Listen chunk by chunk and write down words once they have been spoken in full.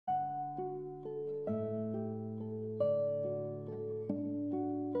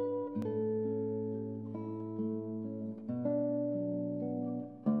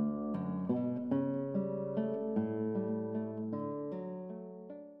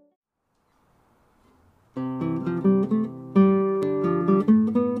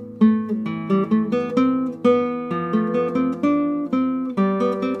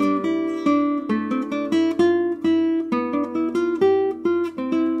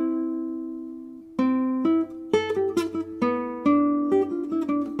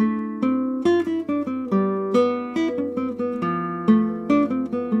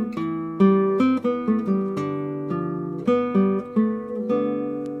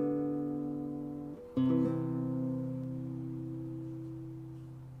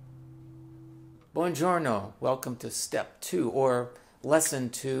Buongiorno, welcome to step 2 or lesson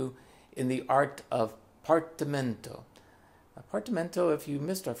 2 in the art of Partimento. Partimento, if you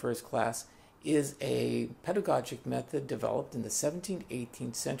missed our first class, is a pedagogic method developed in the 17th,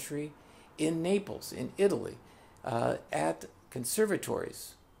 18th century in Naples, in Italy, at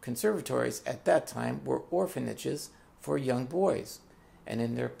conservatories. Conservatories at that time were orphanages for young boys,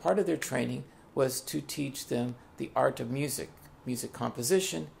 and part of their training was to teach them the art of music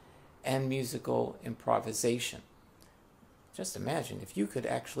composition, and musical improvisation. Just imagine if you could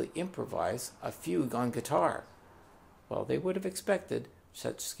actually improvise a fugue on guitar. Well, they would have expected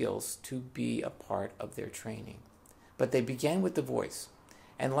such skills to be a part of their training. But they began with the voice.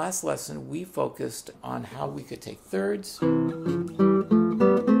 And last lesson, we focused on how we could take thirds, move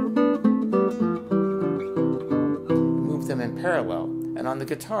them in parallel. And on the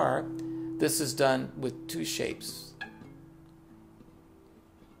guitar, this is done with two shapes.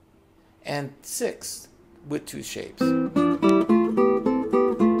 And sixth with two shapes. So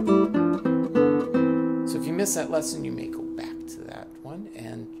if you missed that lesson, you may go back to that one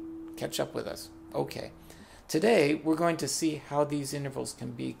and catch up with us. Okay. Today, we're going to see how these intervals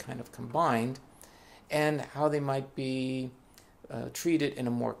can be kind of combined and how they might be treated in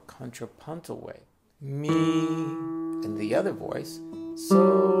a more contrapuntal way. Mi, and the other voice,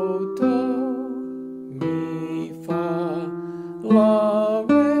 so, do, mi, fa, la,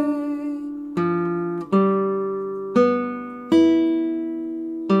 re.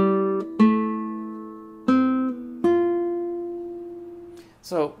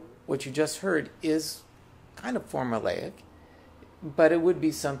 So what you just heard is kind of formulaic, but it would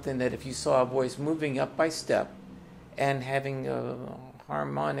be something that if you saw a voice moving up by step and having a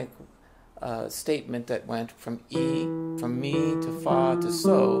harmonic statement that went from E, from mi to fa to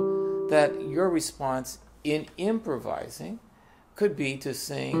so, that your response in improvising could be to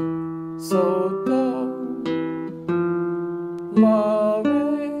sing so, do, la,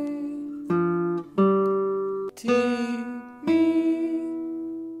 re, ti.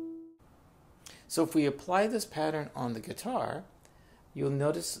 So if we apply this pattern on the guitar, you'll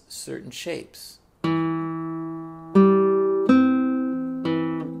notice certain shapes.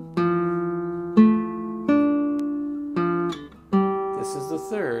 This is the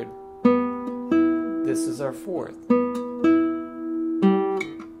third. This is our fourth.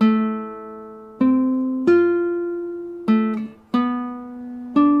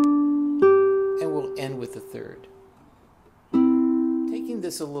 And we'll end with the third. Taking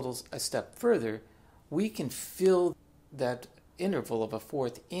this a step further, we can fill that interval of a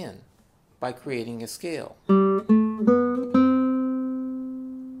fourth in by creating a scale.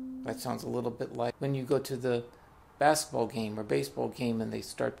 That sounds a little bit like when you go to the basketball game or baseball game and they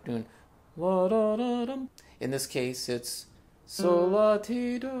start doing la da da dum. In this case, it's sol la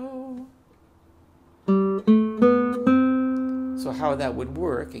ti do. So how that would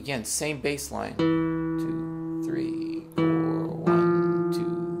work, again, same bass line. 2, 3, 4, 1,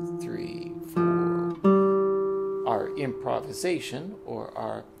 2, 3, 4. Our improvisation or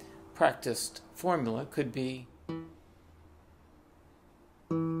our practiced formula could be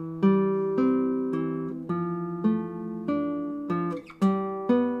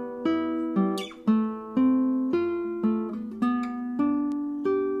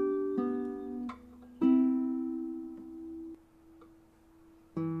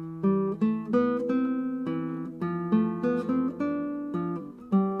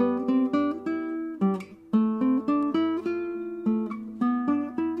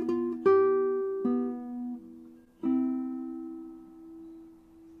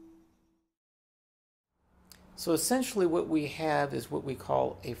So essentially what we have is what we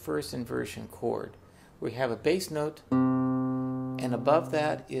call a first inversion chord. We have a bass note, and above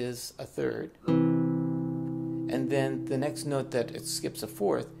that is a third. And then the next note that it skips a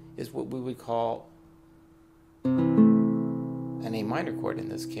fourth is what we would call an A minor chord in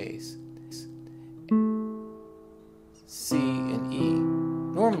this case. C and E.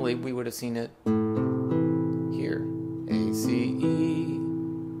 Normally we would have seen it here. A, C, E.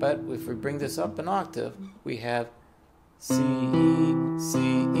 But if we bring this up an octave, we have C, E, C,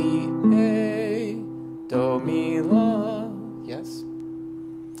 E, A, Do, Mi, La, yes?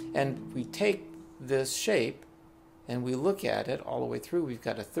 And we take this shape and we look at it all the way through. We've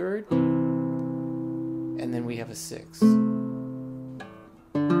got a third, and then we have a sixth.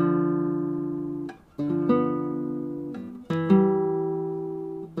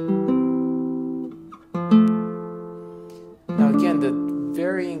 Now again, the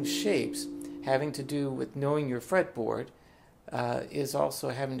varying shapes having to do with knowing your fretboard is also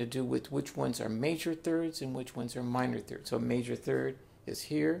having to do with which ones are major thirds and which ones are minor thirds. So a major third is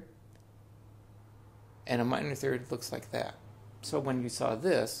here, and a minor third looks like that. So when you saw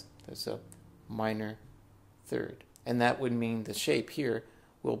this, there's a minor third, and that would mean the shape here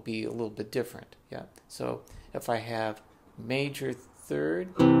will be a little bit different. Yeah. So if I have major third,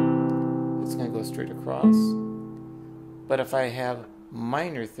 it's going to go straight across. But if I have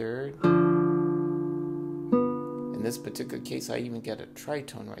minor third, in this particular case, I even get a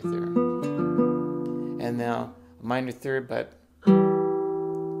tritone right there. And now minor third, but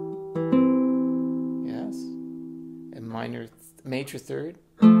yes, and major third,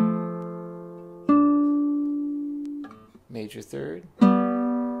 major third,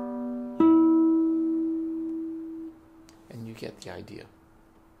 and you get the idea.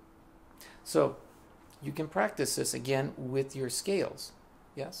 So you can practice this again with your scales.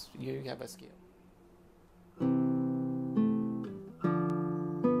 Yes, you have a scale.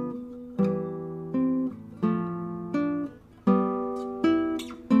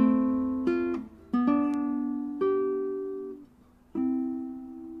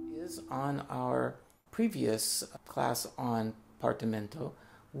 On our previous class on Partimento,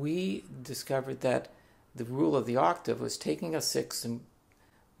 we discovered that the rule of the octave was taking a sixth and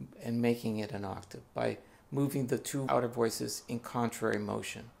making it an octave by moving the two outer voices in contrary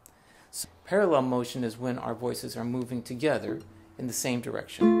motion. So parallel motion is when our voices are moving together in the same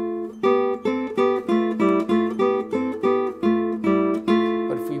direction.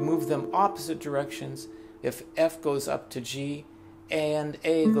 But if we move them opposite directions, if F goes up to G and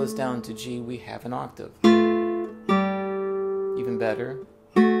A goes down to G, we have an octave. Even better.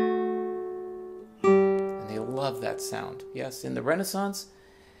 And they love that sound. Yes, in the Renaissance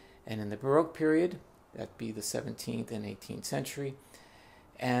and in the Baroque period, that'd be the 17th and 18th century,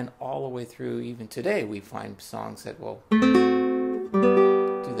 and all the way through even today, we find songs that will do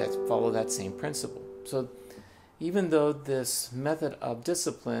that, follow that same principle. So even though this method of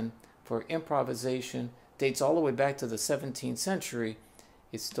discipline for improvisation dates all the way back to the 17th century,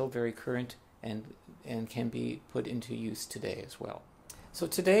 it's still very current and can be put into use today as well. So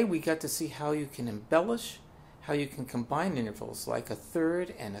today we got to see how you can embellish, how you can combine intervals like a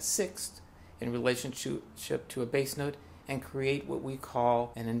third and a sixth in relationship to a bass note and create what we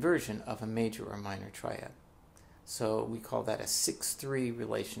call an inversion of a major or minor triad. So we call that a 6-3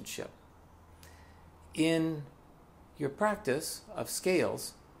 relationship. In your practice of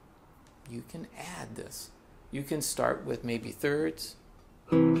scales, you can add this. You can start with maybe thirds.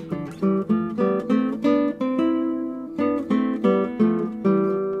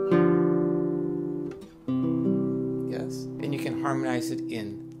 Yes, and you can harmonize it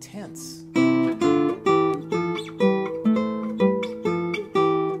in tenths.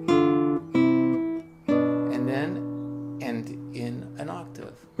 And then end in an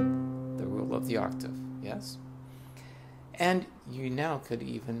octave, the rule of the octave, yes? And you now could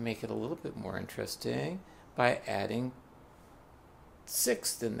even make it a little bit more interesting by adding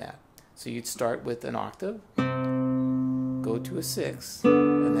sixth in that. So you'd start with an octave, go to a sixth,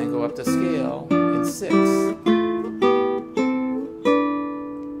 and then go up the scale in sixth.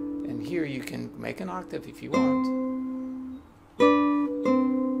 And here you can make an octave if you want.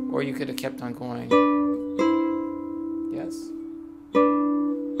 Or you could have kept on going. Yes.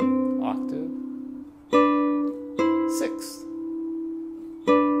 Octave. Sixth.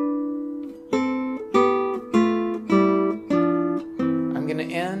 I'm going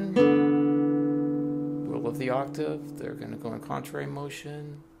to end rule of the octave. They're going to go in contrary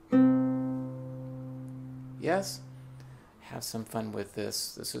motion. Yes? Have some fun with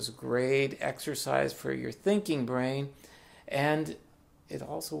this. This is a great exercise for your thinking brain, and it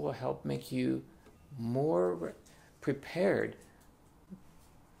also will help make you more prepared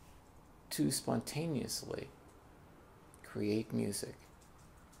to spontaneously create music.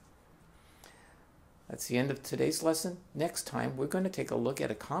 That's the end of today's lesson. Next time, we're going to take a look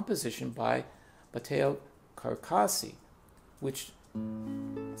at a composition by Matteo Carcassi, which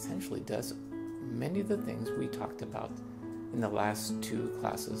essentially does many of the things we talked about in the last two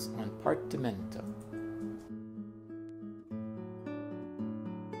classes on Partimento.